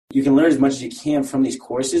you can learn as much as you can from these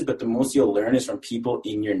courses, but the most you'll learn is from people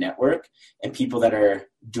in your network and people that are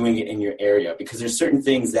doing it in your area, because there's certain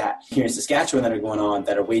things that here in Saskatchewan that are going on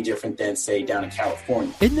that are way different than, say, down in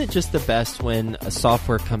California. Isn't it just the best when a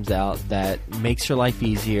software comes out that makes your life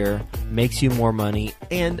easier, makes you more money,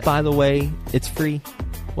 and by the way, it's free?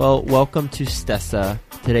 Well, welcome to Stessa,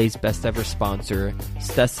 today's best ever sponsor.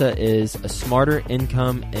 Stessa is a smarter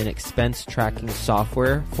income and expense tracking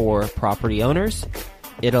software for property owners.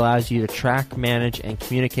 It allows you to track, manage, and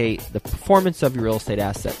communicate the performance of your real estate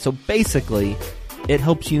assets. So basically, it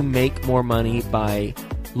helps you make more money by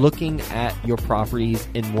looking at your properties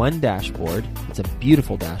in one dashboard. It's a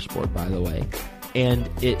beautiful dashboard, by the way. And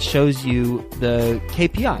it shows you the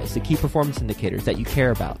KPIs, the key performance indicators that you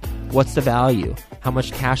care about. What's the value? How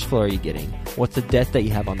much cash flow are you getting? What's the debt that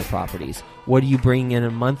you have on the properties? What are you bringing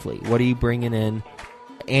in monthly? What are you bringing in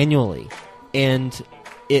annually? And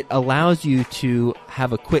it allows you to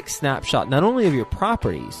have a quick snapshot, not only of your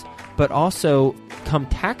properties, but also come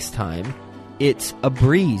tax time, it's a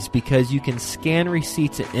breeze because you can scan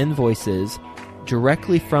receipts and invoices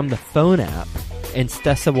directly from the phone app, and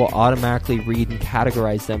Stessa will automatically read and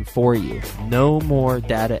categorize them for you. No more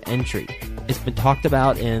data entry. It's been talked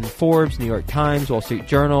about in Forbes, New York Times, Wall Street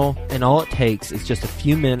Journal, and all it takes is just a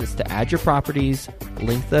few minutes to add your properties,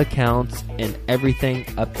 link the accounts, and everything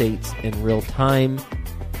updates in real time.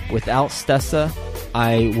 Without Stessa,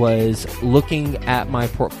 I was looking at my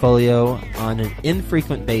portfolio on an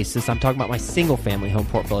infrequent basis. I'm talking about my single-family home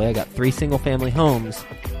portfolio. I got 3 single-family homes,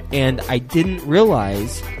 and I didn't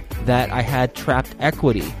realize that I had trapped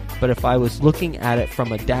equity. But if I was looking at it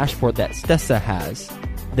from a dashboard that Stessa has,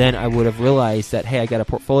 then I would have realized that, hey, I got a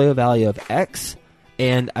portfolio value of X,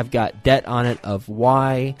 and I've got debt on it of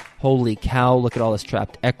Y. Holy cow, look at all this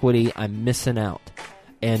trapped equity. I'm missing out.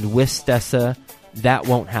 And with Stessa, that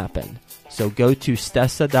won't happen. So go to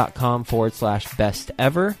stessa.com/best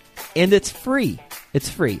ever, and it's free. It's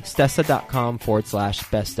free.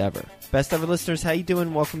 Stessa.com/best ever. Best ever listeners, how you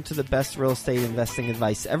doing? Welcome to the Best Real Estate Investing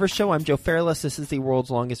Advice Ever show. I'm Joe Fairless. This is the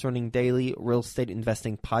world's longest running daily real estate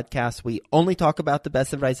investing podcast. We only talk about the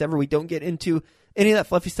best advice ever. We don't get into any of that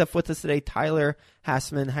fluffy stuff. With us today, Tyler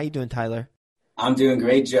Hassman. How you doing, Tyler? I'm doing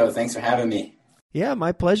great, Joe. Thanks for having me. Yeah,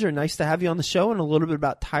 my pleasure. Nice to have you on the show. And a little bit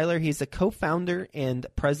about Tyler. He's the co-founder and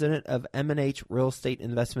president of M&H Real Estate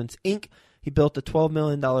Investments, Inc. He built a $12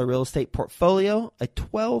 million real estate portfolio,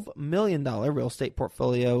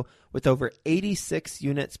 with over 86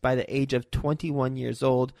 units by the age of 21 years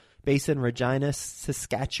old, based in Regina,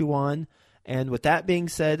 Saskatchewan. And with that being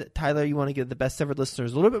said, Tyler, you want to give the best ever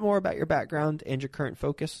listeners a little bit more about your background and your current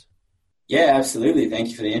focus? Yeah, absolutely. Thank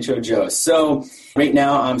you for the intro, Joe. So right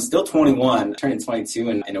now I'm still 21, turning 22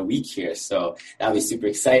 in a week here. So that'll be super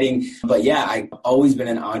exciting. But yeah, I've always been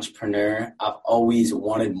an entrepreneur. I've always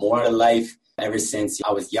wanted more out of life ever since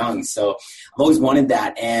I was young. So I've always wanted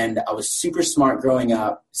that. And I was super smart growing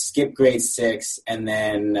up, skipped grade 6, and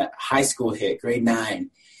then high school hit, grade 9.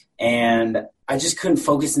 And I just couldn't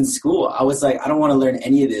focus in school. I was like, I don't want to learn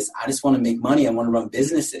any of this. I just want to make money. I want to run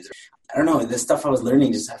businesses. I don't know, the stuff I was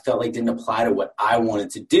learning I felt like didn't apply to what I wanted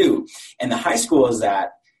to do. And the high school is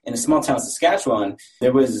that in a small town, Saskatchewan,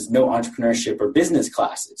 there was no entrepreneurship or business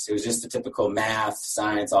classes. It was just the typical math,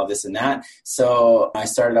 science, all this and that. So I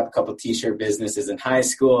started up a couple of t-shirt businesses in high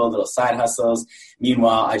school, little side hustles.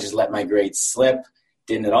 Meanwhile, I just let my grades slip,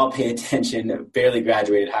 didn't at all pay attention, barely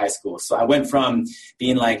graduated high school. So I went from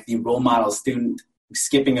being like the role model student,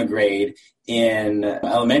 skipping a grade in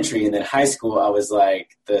elementary, and then high school, I was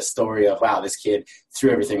like the story of, wow, this kid threw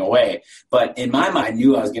everything away. But in my mind, I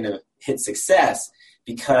knew I was going to hit success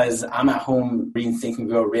because I'm at home reading Think and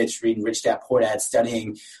Grow Rich, reading Rich Dad Poor Dad,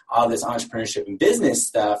 studying all this entrepreneurship and business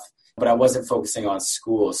stuff, but I wasn't focusing on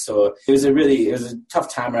school. So it was a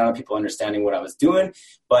tough time around people understanding what I was doing.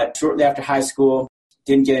 But shortly after high school,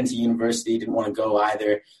 didn't get into university, didn't want to go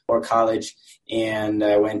either, or college, and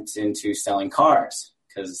I went into selling cars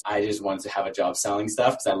because I just wanted to have a job selling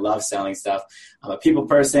stuff because I love selling stuff. I'm a people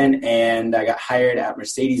person, and I got hired at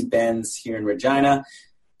Mercedes-Benz here in Regina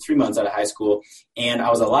 3 months out of high school, and I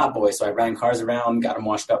was a lot boy, so I ran cars around, got them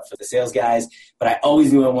washed up for the sales guys, but I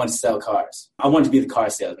always knew I wanted to sell cars. I wanted to be the car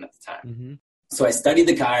salesman at the time. Mm-hmm. So I studied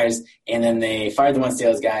the cars, and then they fired the one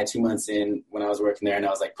sales guy 2 months in when I was working there, and I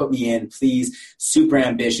was like, put me in, please. Super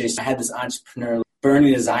ambitious. I had this entrepreneur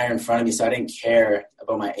burning desire in front of me, so I didn't care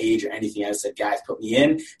about my age or anything. I just said, guys, put me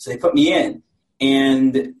in. So they put me in.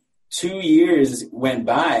 And 2 years went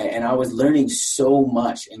by and I was learning so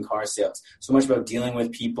much in car sales, so much about dealing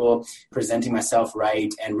with people, presenting myself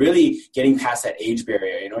right, and really getting past that age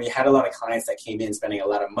barrier. You know, you had a lot of clients that came in spending a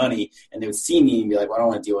lot of money and they would see me and be like, well, I don't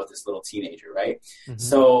want to deal with this little teenager, right? Mm-hmm.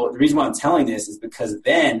 So the reason why I'm telling this is because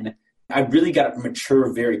then I really got to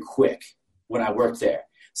mature very quick when I worked there.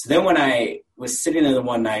 So then when I was sitting there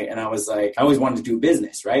one night and I was like, I always wanted to do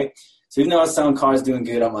business, right? So even though I was selling cars, doing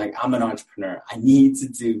good, I'm like, I'm an entrepreneur. I need to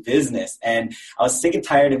do business. And I was sick and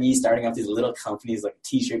tired of me starting up these little companies, like a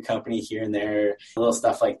t-shirt company here and there, little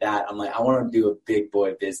stuff like that. I'm like, I want to do a big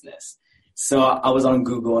boy business. So I was on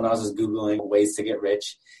Google and I was just Googling ways to get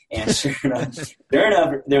rich. And sure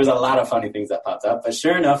enough, there was a lot of funny things that popped up. But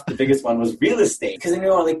sure enough, the biggest one was real estate. Because, you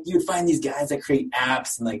know, like you'd find these guys that create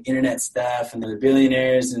apps and like internet stuff and they're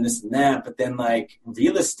billionaires and this and that. But then like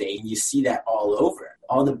real estate, you see that all over.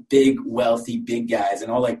 All the big, wealthy, big guys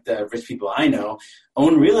and all like the rich people I know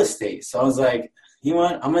own real estate. So I was like, you know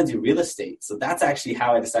what? I'm going to do real estate. So that's actually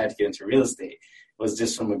how I decided to get into real estate, was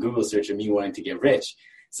just from a Google search of me wanting to get rich.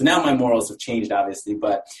 So now my morals have changed, obviously,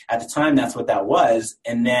 but at the time, that's what that was.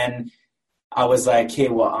 And then I was like, hey,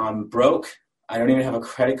 well, I'm broke. I don't even have a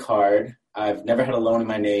credit card. I've never had a loan in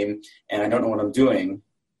my name, and I don't know what I'm doing.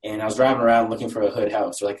 And I was driving around looking for a hood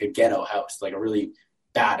house or like a ghetto house, like a really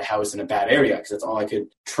bad house in a bad area, because that's all I could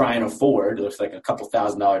try and afford. It looks like a couple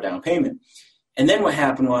 $1,000 down payment. And then what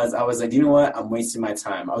happened was I was like, you know what? I'm wasting my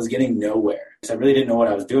time. I was getting nowhere because I really didn't know what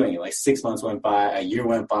I was doing. Like 6 months went by, a year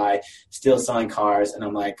went by, still selling cars. And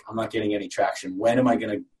I'm like, I'm not getting any traction. When am I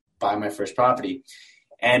going to buy my first property?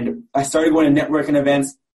 And I started going to networking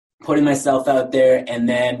events, putting myself out there, and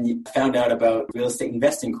then found out about real estate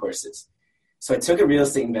investing courses. So I took a real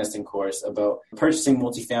estate investing course about purchasing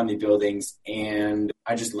multifamily buildings, and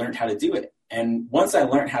I just learned how to do it. And once I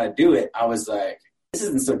learned how to do it, I was like, this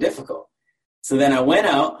isn't so difficult. So then I went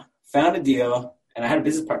out, found a deal, and I had a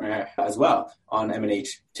business partner as well on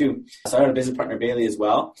M&H too. So I had a business partner, Bailey, as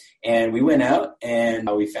well. And we went out and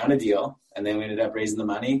we found a deal, and then we ended up raising the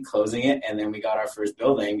money, closing it, and then we got our first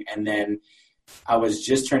building. And then I was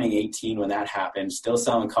just turning 18 when that happened, still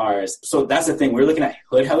selling cars. So that's the thing. We were looking at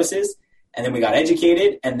hood houses, and then we got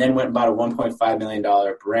educated, and then went and bought a $1.5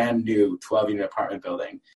 million brand new 12-unit apartment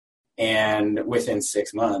building, and within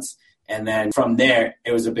 6 months. And then from there,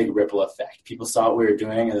 it was a big ripple effect. People saw what we were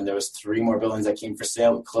doing, and then there was 3 more buildings that came for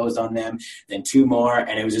sale. We closed on them, then 2 more,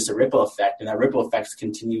 and it was just a ripple effect. And that ripple effect is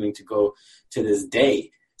continuing to go to this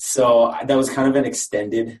day. So that was kind of an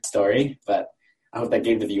extended story, but I hope that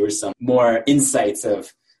gave the viewers some more insights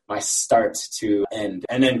of my start to end.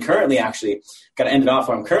 And then currently, actually, got to end it off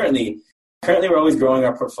where I'm currently we're always growing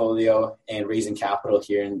our portfolio and raising capital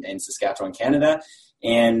here in Saskatchewan, Canada.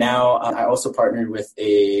 And now I also partnered with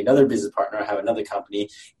another business partner. I have another company,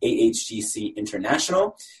 AHGC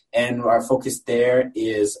International. And our focus there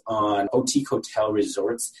is on boutique hotel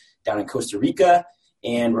resorts down in Costa Rica.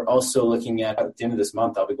 And we're also looking at the end of this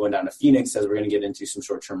month, I'll be going down to Phoenix as we're going to get into some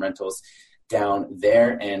short-term rentals down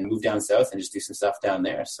there and move down south and just do some stuff down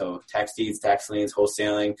there. So tax deeds, tax liens,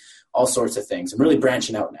 wholesaling, all sorts of things. I'm really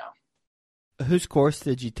branching out now. Whose course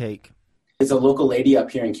did you take? It's a local lady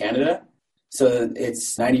up here in Canada. So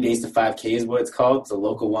it's 90 Days to 5K is what it's called. It's a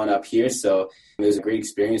local one up here. So it was a great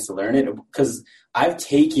experience to learn it because I've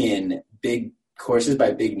taken big courses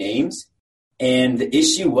by big names. And the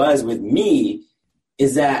issue was with me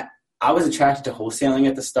is that I was attracted to wholesaling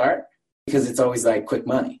at the start because it's always like quick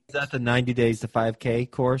money. Is that the 90 Days to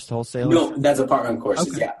 5K course, wholesaling? No, that's apartment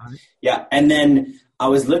courses. Okay. Yeah. Yeah. And then I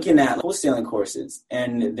was looking at wholesaling courses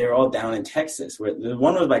and they're all down in Texas. Where the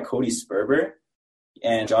one was by Cody Sperber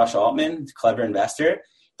and Josh Altman, Clever Investor.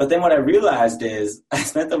 But then what I realized is I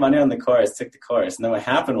spent the money on the course, took the course. And then what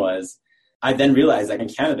happened was I then realized that in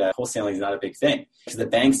Canada, wholesaling is not a big thing because the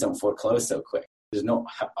banks don't foreclose so quick. There's no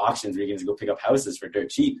auctions where you can just go pick up houses for dirt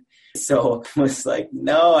cheap. So I was like,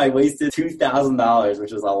 no, I wasted $2,000,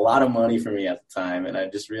 which was a lot of money for me at the time. And I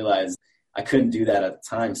just realized I couldn't do that at the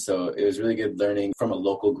time. So it was really good learning from a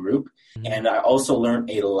local group. Mm-hmm. And I also learned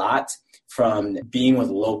a lot from being with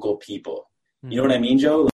local people. You know what I mean,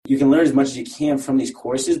 Joe? You can learn as much as you can from these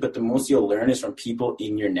courses, but the most you'll learn is from people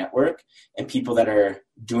in your network and people that are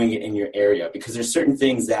doing it in your area. Because there's certain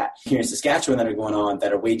things that here in Saskatchewan that are going on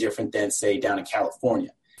that are way different than, say, down in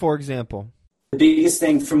California. For example? The biggest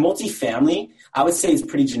thing for multifamily, I would say is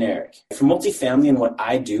pretty generic. For multifamily and what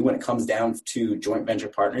I do when it comes down to joint venture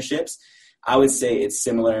partnerships, I would say it's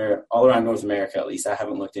similar all around North America, at least. I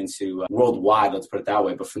haven't looked into worldwide, let's put it that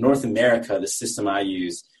way. But for North America, the system I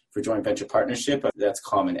use for joint venture partnership, that's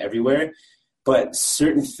common everywhere. But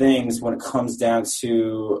certain things, when it comes down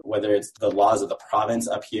to whether it's the laws of the province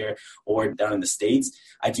up here or down in the States,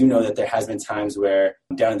 I do know that there has been times where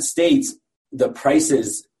down in the States, the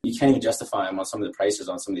prices, you can't even justify them on some of the prices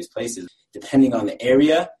on some of these places, depending on the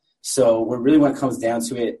area. So really when it comes down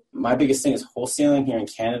to it, my biggest thing is wholesaling here in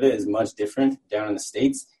Canada is much different down in the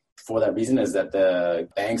States. For that reason is that the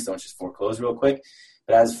banks don't just foreclose real quick.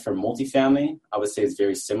 But as for multifamily, I would say it's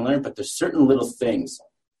very similar, but there's certain little things.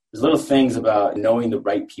 There's little things about knowing the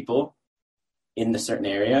right people in a certain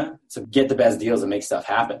area to get the best deals and make stuff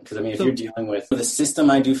happen. Because, I mean, if you're dealing with the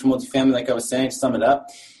system I do for multifamily, like I was saying, to sum it up,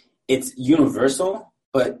 it's universal,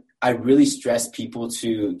 but I really stress people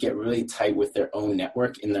to get really tight with their own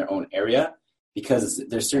network in their own area, because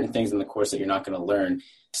there's certain things in the course that you're not going to learn,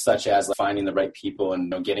 such as like finding the right people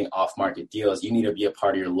and getting off-market deals. You need to be a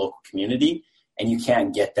part of your local community, and you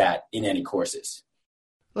can't get that in any courses.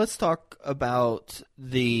 Let's talk about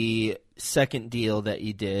the second deal that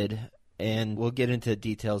you did, and we'll get into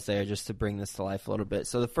details there just to bring this to life a little bit.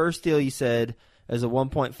 So the first deal you said is a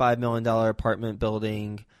 $1.5 million apartment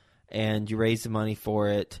building, and you raised the money for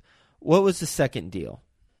it. What was the second deal?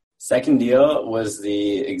 Second deal was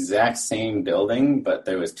the exact same building, but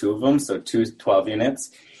there was two of them, so two 12 units.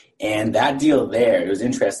 And that deal there, it was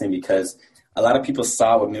interesting because a lot of people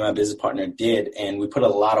saw what me and my business partner did, and we put a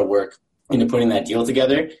lot of work into putting that deal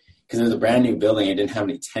together because it was a brand new building. It didn't have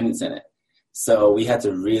any tenants in it. So we had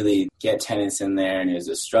to really get tenants in there, and it was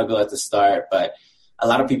a struggle at the start. But a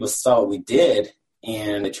lot of people saw what we did,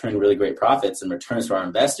 and it turned really great profits and returns for our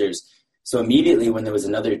investors. So immediately when there was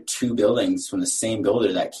another two buildings from the same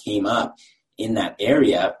builder that came up in that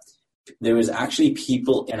area, there was actually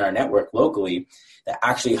people in our network locally that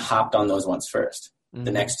actually hopped on those ones first,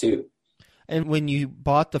 the next two. And when you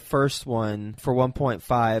bought the first one for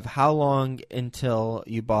 1.5, how long until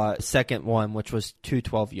you bought the second one, which was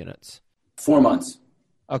 12 units? 4 months.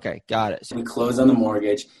 Okay, got it. So we closed on the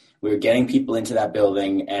mortgage. We were getting people into that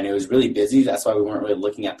building, and it was really busy. That's why we weren't really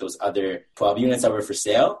looking at those other 12 units that were for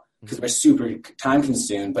sale, because we're super time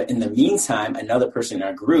consumed. But in the meantime, another person in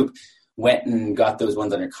our group went and got those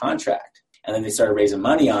ones under contract. And then they started raising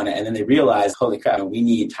money on it. And then they realized, holy crap, we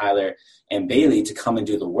need Tyler and Bailey to come and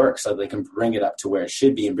do the work so they can bring it up to where it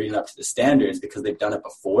should be and bring it up to the standards because they've done it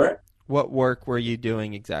before. What work were you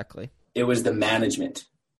doing exactly? It was the management,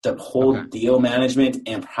 the whole deal management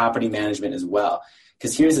and property management as well.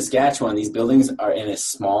 Because here in Saskatchewan, these buildings are in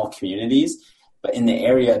small communities, but in the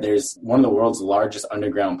area, there's one of the world's largest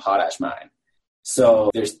underground potash mine. So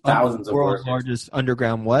there's thousands of workers. World's largest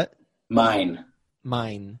underground what? Mine.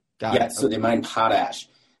 Got it. So they mine potash.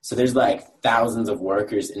 So there's like thousands of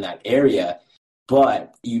workers in that area,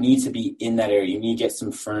 but you need to be in that area. You need to get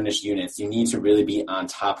some furnished units. You need to really be on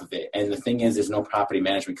top of it. And the thing is, there's no property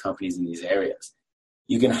management companies in these areas.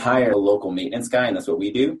 You can hire a local maintenance guy, and that's what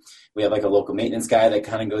we do. We have like a local maintenance guy that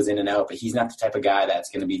kind of goes in and out, but he's not the type of guy that's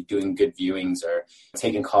going to be doing good viewings or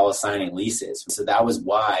taking calls, signing leases. So that was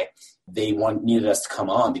why they needed us to come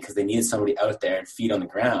on, because they needed somebody out there and feet on the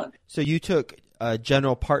ground. So you took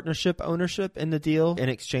general partnership ownership in the deal in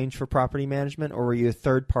exchange for property management, or were you a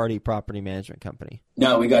third-party property management company?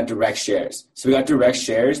 No, we got direct shares. So we got direct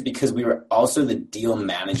shares because we were also the deal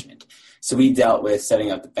management. So we dealt with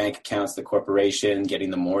setting up the bank accounts, the corporation,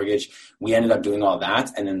 getting the mortgage. We ended up doing all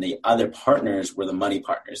that. And then the other partners were the money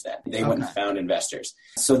partners then. They went and found investors.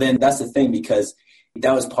 So then that's the thing, because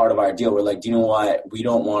that was part of our deal. We're like, do you know what? We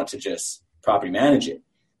don't want to just property manage it.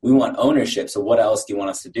 We want ownership. So what else do you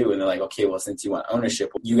want us to do? And they're like, okay, well, since you want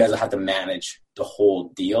ownership, you guys will have to manage the whole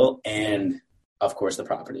deal and, of course, the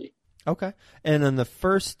property. Okay. And then the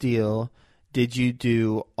first deal, did you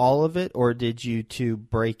do all of it, or did you two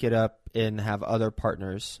break it up and have other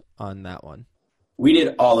partners on that one? We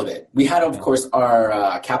did all of it. We had, of course,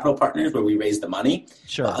 our capital partners where we raised the money.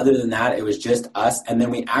 Sure. Other than that, it was just us. And then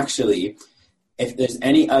we actually, if there's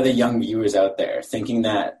any other young viewers out there thinking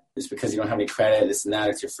that it's because you don't have any credit, this and that,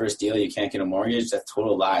 it's your first deal, you can't get a mortgage, that's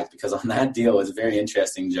total lies. Because on that deal, it was very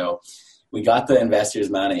interesting, Joe. We got the investors'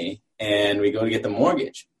 money and we go to get the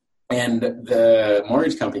mortgage. And the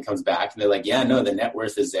mortgage company comes back and they're like, yeah, no, the net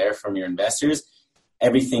worth is there from your investors.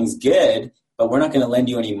 Everything's good, but we're not going to lend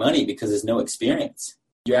you any money because there's no experience.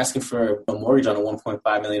 You're asking for a mortgage on a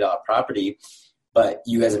 $1.5 million property, but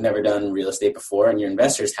you guys have never done real estate before and your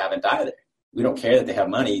investors haven't either. We don't care that they have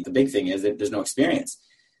money. The big thing is that there's no experience.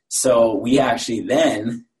 So we actually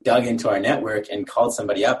then dug into our network and called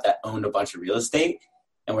somebody up that owned a bunch of real estate.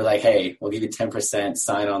 And we're like, hey, we'll give you 10%,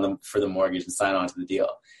 sign on them for the mortgage and sign on to the deal.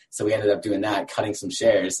 So we ended up doing that, cutting some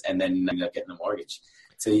shares, and then ended up getting the mortgage.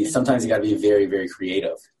 So sometimes you got to be very, very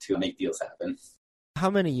creative to make deals happen. How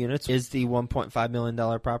many units is the $1.5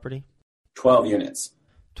 million property? 12 units.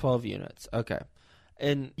 12 units. Okay.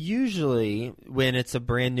 And usually when it's a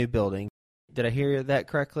brand new building, did I hear that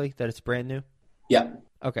correctly, that it's brand new? Yeah.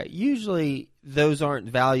 Okay. Usually those aren't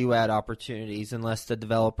value add opportunities unless the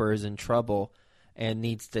developer is in trouble and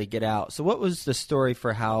needs to get out. So what was the story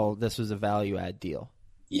for how this was a value add deal?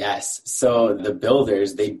 Yes. So the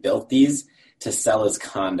builders, they built these to sell as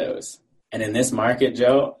condos. And in this market,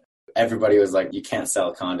 Joe, everybody was like, you can't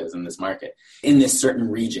sell condos in this market, in this certain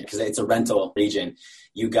region, because it's a rental region.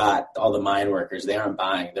 You got all the mine workers, they aren't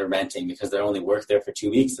buying, they're renting because they only work there for 2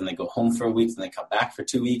 weeks and they go home for a week and they come back for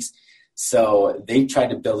 2 weeks. So they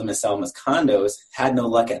tried to build them and sell them as condos, had no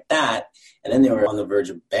luck at that. And then they were on the verge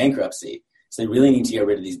of bankruptcy. So they really need to get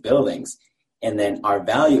rid of these buildings. And then our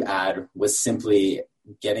value add was simply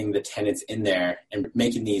getting the tenants in there and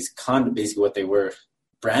making these condos, basically what they were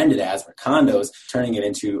branded as were condos, turning it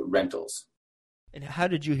into rentals. And how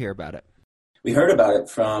did you hear about it? We heard about it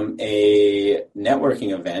from a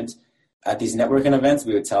networking event. At these networking events,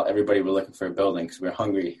 we would tell everybody we're looking for a building because we're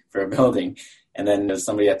hungry for a building. And then there's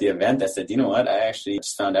somebody at the event that said, you know what, I actually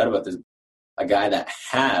just found out about this. A guy that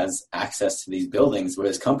has access to these buildings where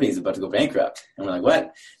his company is about to go bankrupt. And we're like,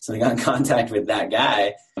 what? So we got in contact with that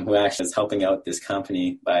guy who actually is helping out this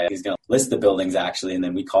company he's going to list the buildings actually. And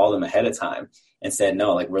then we called him ahead of time and said,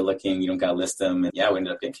 no, like we're looking, you don't got to list them. And yeah, we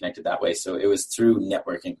ended up getting connected that way. So it was through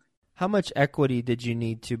networking. How much equity did you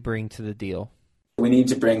need to bring to the deal? We need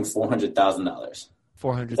to bring $400,000.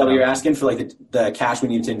 $400,000. So you're asking for like the cash we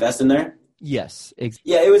need to invest in there? Yes.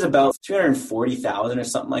 Yeah, it was about $240,000 or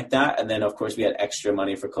something like that. And then, of course, we had extra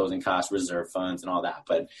money for closing costs, reserve funds, and all that.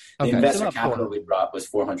 But the investor capital we brought was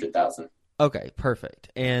 $400,000. Okay, perfect.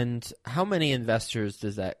 And how many investors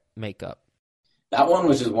does that make up? That one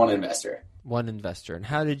was just one investor. One investor. And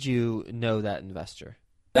how did you know that investor?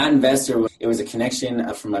 That investor, it was a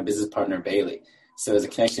connection from my business partner, Bailey. So it was a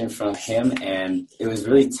connection from him, and it was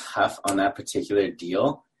really tough on that particular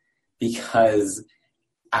deal because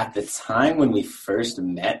at the time when we first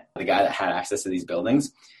met the guy that had access to these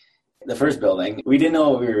buildings, the first building, we didn't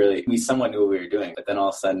know what we somewhat knew what we were doing. But then all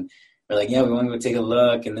of a sudden, we're like, yeah, we want to go take a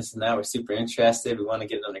look and this and that. We're super interested. We want to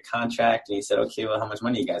get it under contract. And he said, okay, well, how much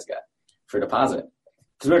money you guys got for deposit?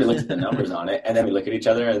 Because we already looked at the numbers on it. And then we look at each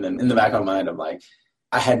other. And then in the back of my mind, I'm like,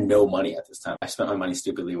 I had no money at this time. I spent my money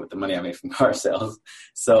stupidly with the money I made from car sales.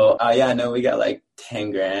 So, we got like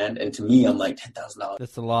 10 grand. And to me, I'm like $10,000.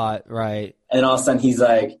 That's a lot, right? And all of a sudden he's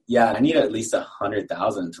like, yeah, I need at least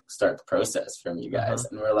 100,000 to start the process from you guys.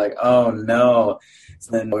 And we're like, oh no.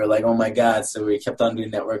 So then we're like, oh my God. So we kept on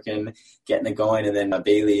doing networking, getting it going. And then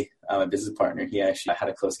Bailey, my business partner, he actually had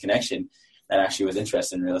a close connection that actually was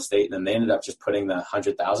interested in real estate. And then they ended up just putting the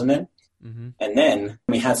 100,000 in. Mm-hmm. And then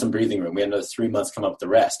we had some breathing room. We had another 3 months come up with the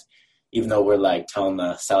rest, even though we're like telling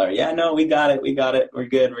the seller, yeah, no, we got it. We're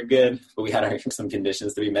good. But we had some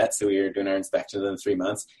conditions to be met. So we were doing our inspections in 3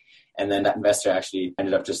 months. And then that investor actually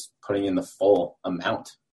ended up just putting in the full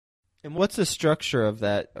amount. And what's the structure of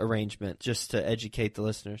that arrangement, just to educate the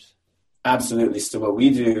listeners? Absolutely. So what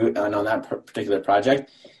we do on that particular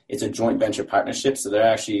project, it's a joint venture partnership. So they're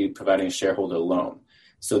actually providing a shareholder loan.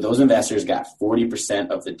 So those investors got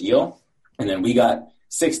 40% of the deal. And then we got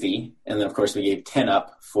 60. And then, of course, we gave 10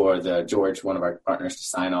 up for the George, one of our partners, to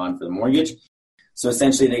sign on for the mortgage. So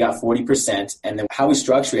essentially, they got 40%. And then how we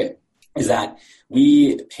structure it is that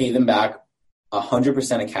we pay them back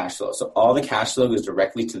 100% of cash flow. So all the cash flow goes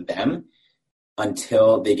directly to them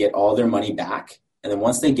until they get all their money back. And then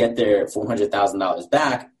once they get their $400,000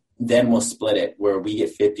 back, then we'll split it where we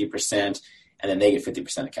get 50% and then they get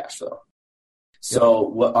 50% of cash flow. So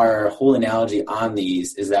what our whole analogy on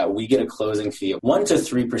these is that we get a closing fee of 1 to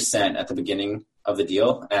 3% at the beginning of the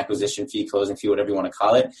deal, an acquisition fee, closing fee, whatever you want to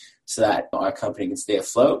call it, so that our company can stay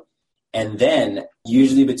afloat. And then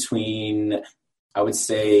usually between, I would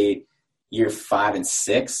say, year 5 and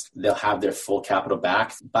 6, they'll have their full capital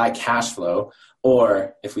back by cash flow,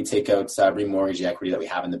 or if we take out remortgage equity that we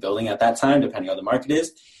have in the building at that time, depending on the market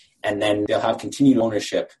is, and then they'll have continued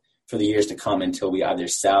ownership for the years to come until we either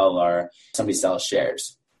sell or somebody sells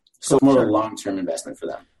shares. So more of a long-term investment for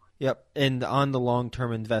them. Yep. And on the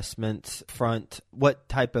long-term investment front, what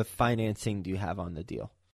type of financing do you have on the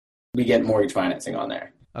deal? We get mortgage financing on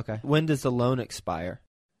there. Okay. When does the loan expire?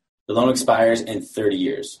 The loan expires in 30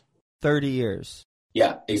 years. 30 years.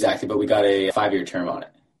 Yeah, exactly. But we got a 5-year term on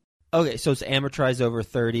it. Okay. So it's amortized over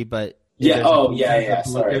 30, but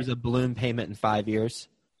sorry. There's a balloon payment in 5 years.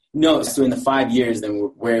 No, so in the 5 years,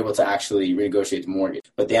 then we're able to actually renegotiate the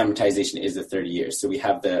mortgage. But the amortization is the 30 years. So we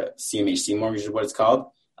have the CMHC mortgage is what it's called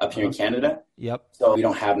up here in Canada. Yep. So we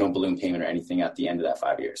don't have no balloon payment or anything at the end of that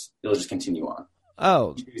 5 years. It'll just continue on.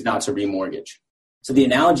 Oh. Choose not to remortgage. So the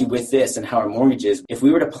analogy with this and how our mortgage is, if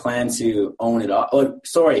we were to plan to own it all,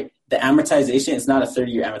 the amortization is not a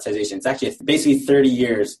 30-year amortization. It's actually basically 30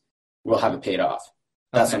 years we'll have it paid off.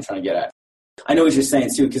 That's what I'm trying to get at. I know what you're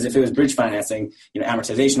saying too, because if it was bridge financing,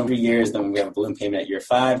 amortization over years, then we have a balloon payment at year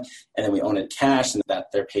 5, and then we own it cash and that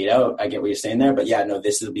they're paid out. I get what you're saying there. But yeah, no,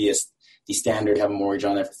 this will be the standard, have a mortgage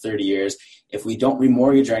on there for 30 years. If we don't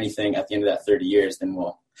remortgage or anything at the end of that 30 years, then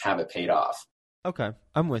we'll have it paid off. Okay,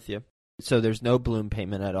 I'm with you. So there's no balloon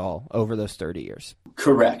payment at all over those 30 years.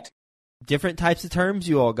 Correct. Different types of terms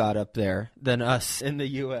you all got up there than us in the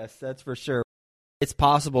U.S., that's for sure. It's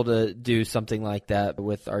possible to do something like that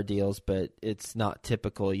with our deals, but it's not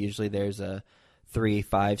typical. Usually there's a 3,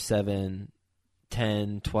 5, 7,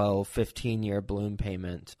 10, 12, 15-year balloon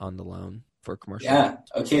payment on the loan for commercial. Yeah,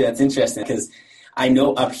 okay, that's interesting because I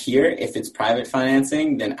know up here, if it's private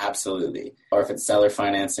financing, then absolutely. Or if it's seller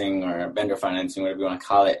financing or vendor financing, whatever you want to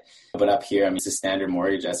call it. But up here, it's a standard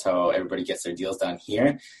mortgage. That's how everybody gets their deals done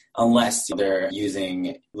here, unless they're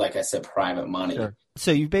using, like I said, private money. Sure.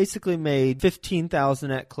 So you basically made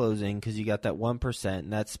 $15,000 at closing because you got that 1%,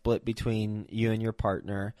 and that's split between you and your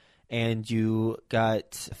partner, and you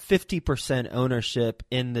got 50% ownership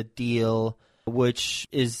in the deal, which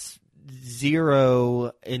is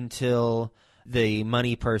zero until the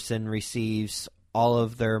money person receives all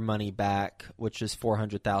of their money back, which is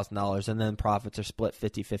 $400,000, and then profits are split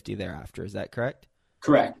 50-50 thereafter. Is that correct?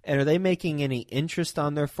 Correct. And are they making any interest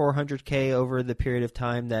on their $400K over the period of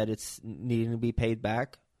time that it's needing to be paid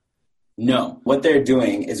back? No. What they're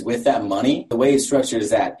doing is with that money, the way it's structured is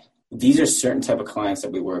that these are certain type of clients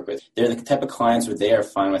that we work with. They're the type of clients where they are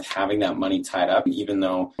fine with having that money tied up, even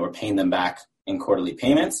though we're paying them back in quarterly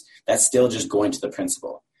payments. That's still just going to the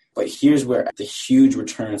principal. But here's where the huge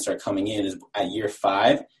returns start coming in is at year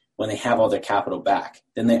 5, when they have all their capital back.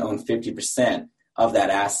 Then they own 50% of that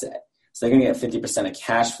asset. So they're going to get 50% of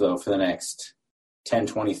cash flow for the next 10,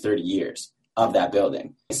 20, 30 years of that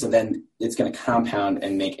building. So then it's going to compound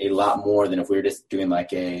and make a lot more than if we were just doing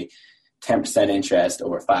like a 10% interest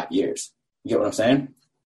over 5 years. You get what I'm saying?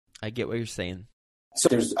 I get what you're saying. So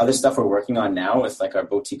there's other stuff we're working on now with like our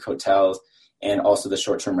boutique hotels and also the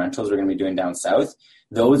short-term rentals we're going to be doing down south.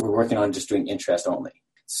 Those we're working on just doing interest only.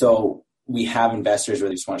 So we have investors where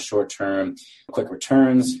they just want short-term, quick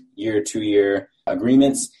returns, 1, 2 year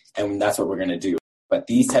agreements, and that's what we're going to do. But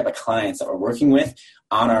these type of clients that we're working with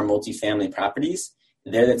on our multifamily properties,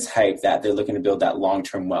 they're the type that they're looking to build that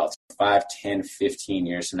long-term wealth. 5, 10, 15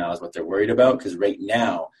 years from now is what they're worried about, because right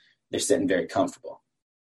now they're sitting very comfortable.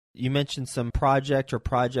 You mentioned some projects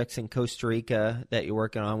in Costa Rica that you're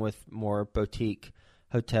working on with more boutique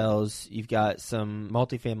hotels. You've got some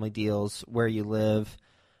multifamily deals where you live.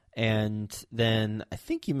 And then I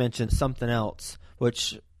think you mentioned something else,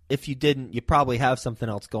 which if you didn't, you probably have something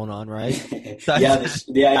else going on, right?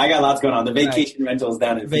 Yeah, I got lots going on. The vacation rentals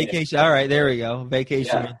down in Phoenix. Vacation. All right, there we go.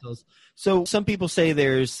 Vacation rentals. So some people say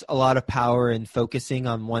there's a lot of power in focusing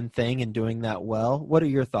on one thing and doing that well. What are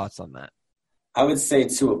your thoughts on that? I would say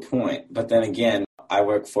to a point, but then again, I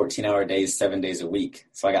work 14-hour days, 7 days a week,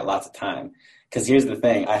 so I got lots of time. Because here's the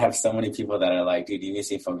thing, I have so many people that are like, dude, you need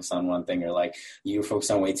to focus on one thing, or like, you focus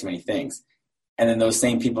on way too many things. And then those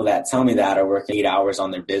same people that tell me that are working 8 hours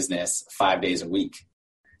on their business 5 days a week.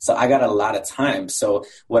 So I got a lot of time. So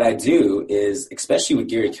what I do is, especially with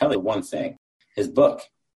Gary Kelly, one thing, his book,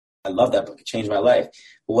 I love that book. It changed my life.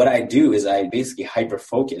 But what I do is I basically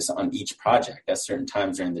hyper-focus on each project at certain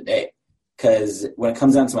times during the day. Because when it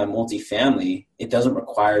comes down to my multifamily, it doesn't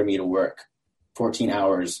require me to work 14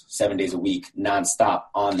 hours, 7 days a week, nonstop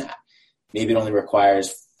on that. Maybe it only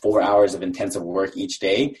requires 4 hours of intensive work each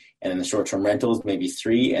day. And then the short-term rentals, maybe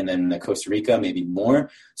 3. And then the Costa Rica, maybe more.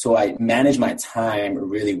 So I manage my time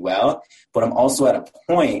really well. But I'm also at a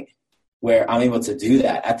point where I'm able to do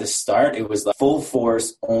that. At the start, it was like full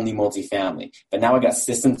force, only multifamily. But now I got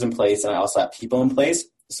systems in place, and I also have people in place.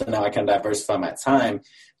 So now I can diversify my time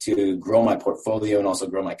to grow my portfolio and also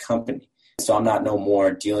grow my company. So I'm not no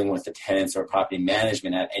more dealing with the tenants or property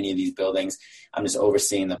management at any of these buildings. I'm just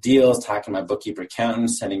overseeing the deals, talking to my bookkeeper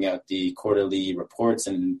accountants, sending out the quarterly reports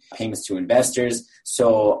and payments to investors.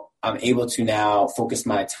 So I'm able to now focus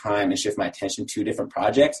my time and shift my attention to different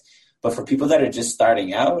projects. But for people that are just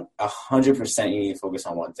starting out, 100% you need to focus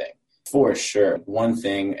on one thing. For sure, one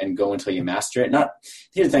thing, and go until you master it.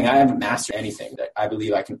 Here's the thing, I haven't mastered anything. I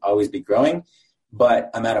believe I can always be growing, but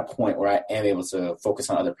I'm at a point where I am able to focus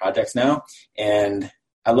on other projects now. And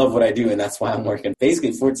I love what I do, and that's why I'm working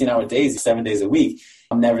basically 14-hour days, 7 days a week.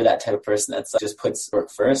 I'm never that type of person that just puts work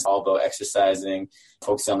first, all about exercising,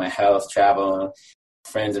 focusing on my health, travel,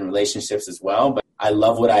 friends and relationships as well. But I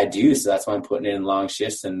love what I do. So that's why I'm putting in long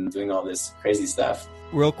shifts and doing all this crazy stuff.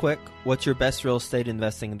 Real quick, what's your best real estate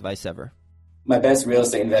investing advice ever? My best real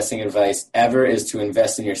estate investing advice ever is to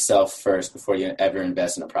invest in yourself first before you ever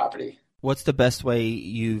invest in a property. What's the best way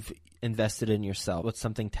you've invested in yourself? What's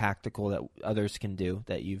something tactical that others can do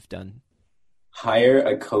that you've done? Hire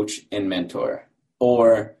a coach and mentor,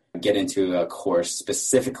 or get into a course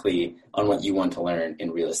specifically on what you want to learn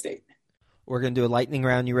in real estate. We're going to do a lightning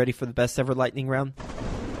round. You ready for the best ever lightning round?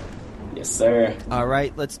 Yes, sir. All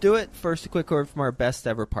right, let's do it. First, a quick word from our best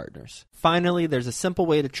ever partners. Finally, there's a simple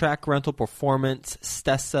way to track rental performance.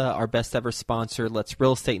 Stessa, our best ever sponsor, lets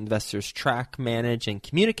real estate investors track, manage, and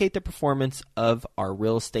communicate the performance of our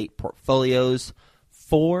real estate portfolios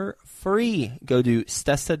for free. Go to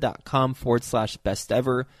stessa.com/best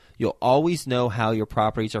ever. You'll always know how your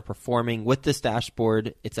properties are performing with this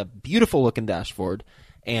dashboard. It's a beautiful looking dashboard,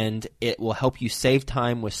 and it will help you save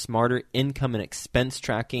time with smarter income and expense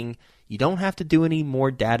tracking. You don't have to do any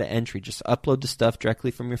more data entry. Just upload the stuff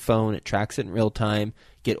directly from your phone. It tracks it in real time.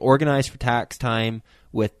 Get organized for tax time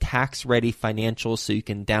with tax-ready financials so you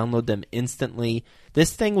can download them instantly.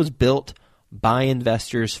 This thing was built by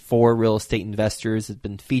investors for real estate investors. It's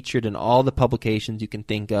been featured in all the publications you can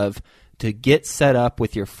think of. To get set up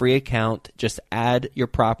with your free account, just add your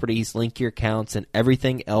properties, link your accounts, and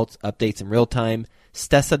everything else updates in real time.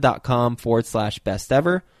 Stessa.com/best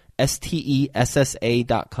ever.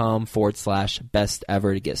 STESSA.com/best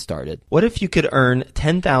ever to get started. What if you could earn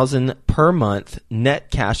 $10,000 per month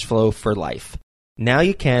net cash flow for life? Now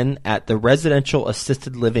you can at the Residential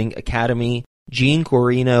Assisted Living Academy. Gene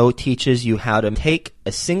Guarino teaches you how to take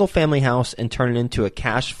a single family house and turn it into a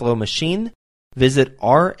cash flow machine. Visit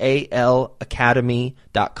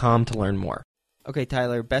RALacademy.com to learn more. Okay,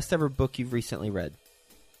 Tyler, best ever book you've recently read?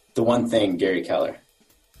 The One Thing, Gary Keller.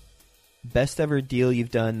 Best ever deal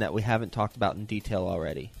you've done that we haven't talked about in detail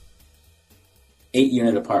already?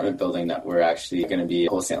 8-unit apartment building that we're actually going to be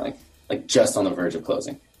wholesaling, like just on the verge of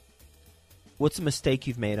closing. What's a mistake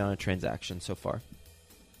you've made on a transaction so far?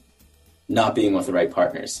 Not being with the right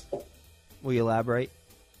partners. Will you elaborate?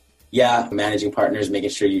 Yeah, managing partners,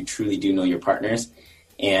 making sure you truly do know your partners.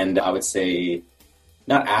 And I would say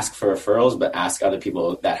not ask for referrals, but ask other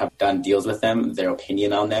people that have done deals with them, their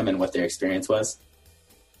opinion on them and what their experience was.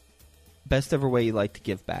 Best ever way you like to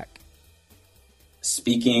give back?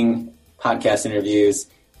 Speaking, podcast interviews,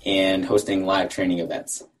 and hosting live training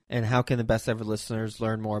events. And how can the best ever listeners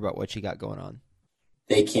learn more about what you got going on?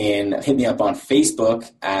 They can hit me up on Facebook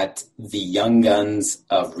at The Young Guns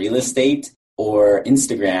of Real Estate, or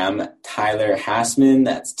Instagram, Tyler Hassman.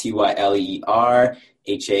 That's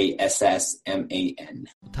TYLERHASSMAN.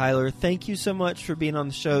 Tyler, thank you so much for being on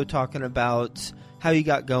the show, talking about how you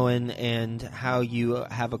got going and how you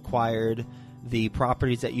have acquired the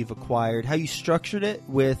properties that you've acquired, how you structured it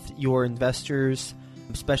with your investors,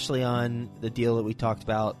 especially on the deal that we talked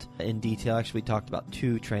about in detail. Actually, we talked about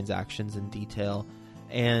 2 transactions in detail,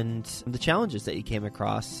 and the challenges that you came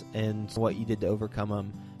across and what you did to overcome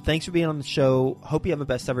them. Thanks for being on the show. Hope you have a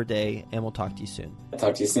best ever day, and we'll talk to you soon. I'll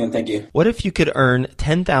talk to you soon. Thank you. What if you could earn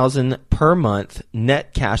 $10,000 per month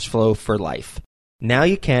net cash flow for life? Now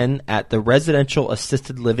you can at the Residential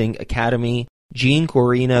Assisted Living Academy. Gene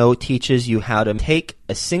Guarino teaches you how to take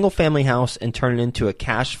a single family house and turn it into a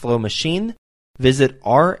cash flow machine. Visit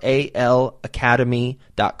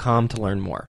RALacademy.com to learn more.